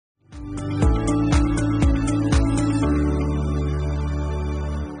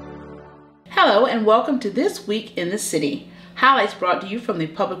and welcome to This Week in the City. Highlights brought to you from the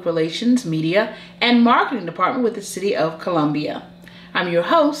Public Relations, Media, and Marketing Department with the City of Columbia. I'm your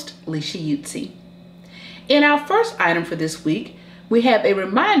host, Alicia Utsi. In our first item for this week, we have a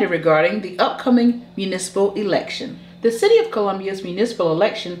reminder regarding the upcoming municipal election. The City of Columbia's municipal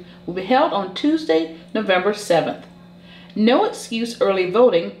election will be held on Tuesday, November 7th. No excuse early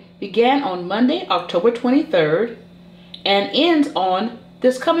voting began on Monday, October 23rd, and ends on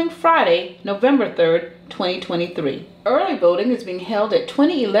this coming Friday, November 3rd, 2023. Early voting is being held at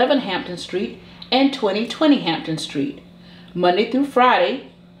 2011 Hampton Street and 2020 Hampton Street, Monday through Friday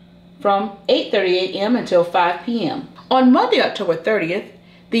from 8:30 a.m. until 5 p.m. On Monday, October 30th,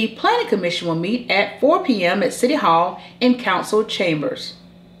 the Planning Commission will meet at 4 p.m. at City Hall in Council Chambers.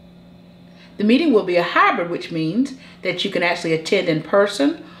 The meeting will be a hybrid, which means that you can actually attend in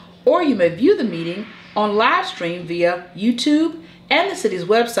person, or you may view the meeting on live stream via YouTube and the city's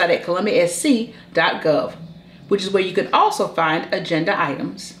website at columbiasc.gov, which is where you can also find agenda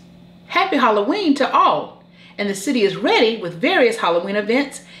items. Happy Halloween to all! And the city is ready with various Halloween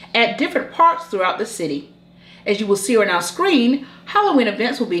events at different parks throughout the city. As you will see on our screen, Halloween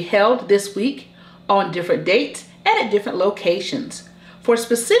events will be held this week on different dates and at different locations. For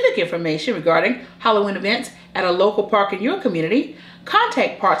specific information regarding Halloween events at a local park in your community,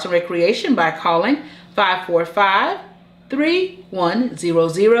 contact Parks and Recreation by calling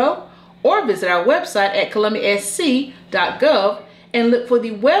 545-3100 or visit our website at columbiasc.gov and look for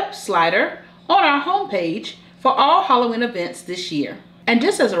the web slider on our homepage for all Halloween events this year. And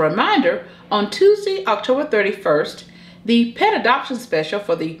just as a reminder, on Tuesday, October 31st, the pet adoption special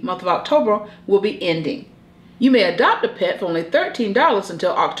for the month of October will be ending. You may adopt a pet for only $13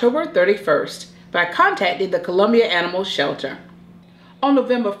 until October 31st by contacting the Columbia Animal Shelter. On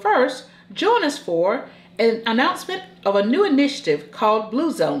November 1st, join us for an announcement of a new initiative called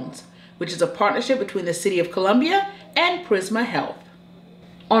Blue Zones, which is a partnership between the City of Columbia and Prisma Health.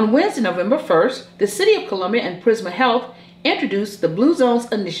 On Wednesday, November 1st, the City of Columbia and Prisma Health introduced the Blue Zones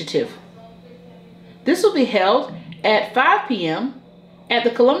initiative. This will be held at 5 p.m. at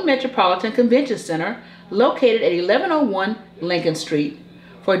the Columbia Metropolitan Convention Center located at 1101 Lincoln Street.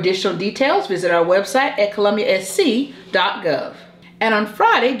 For additional details, visit our website at columbiasc.gov. And on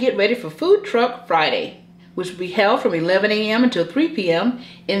Friday, get ready for Food Truck Friday, which will be held from 11 a.m. until 3 p.m.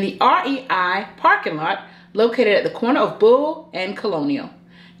 in the REI parking lot located at the corner of Bull and Colonial.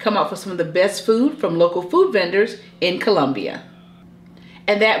 Come out for some of the best food from local food vendors in Columbia.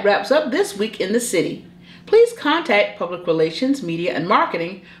 And that wraps up This Week in the City. Please contact Public Relations, Media, and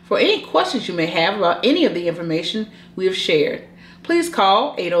Marketing for any questions you may have about any of the information we have shared. Please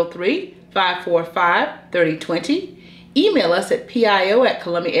call 803-545-3020. Email us at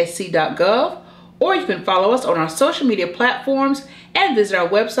pio@columbiasc.gov, or you can follow us on our social media platforms and visit our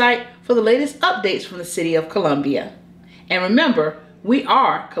website for the latest updates from the City of Columbia. And remember, we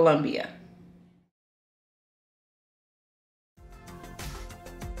are Columbia.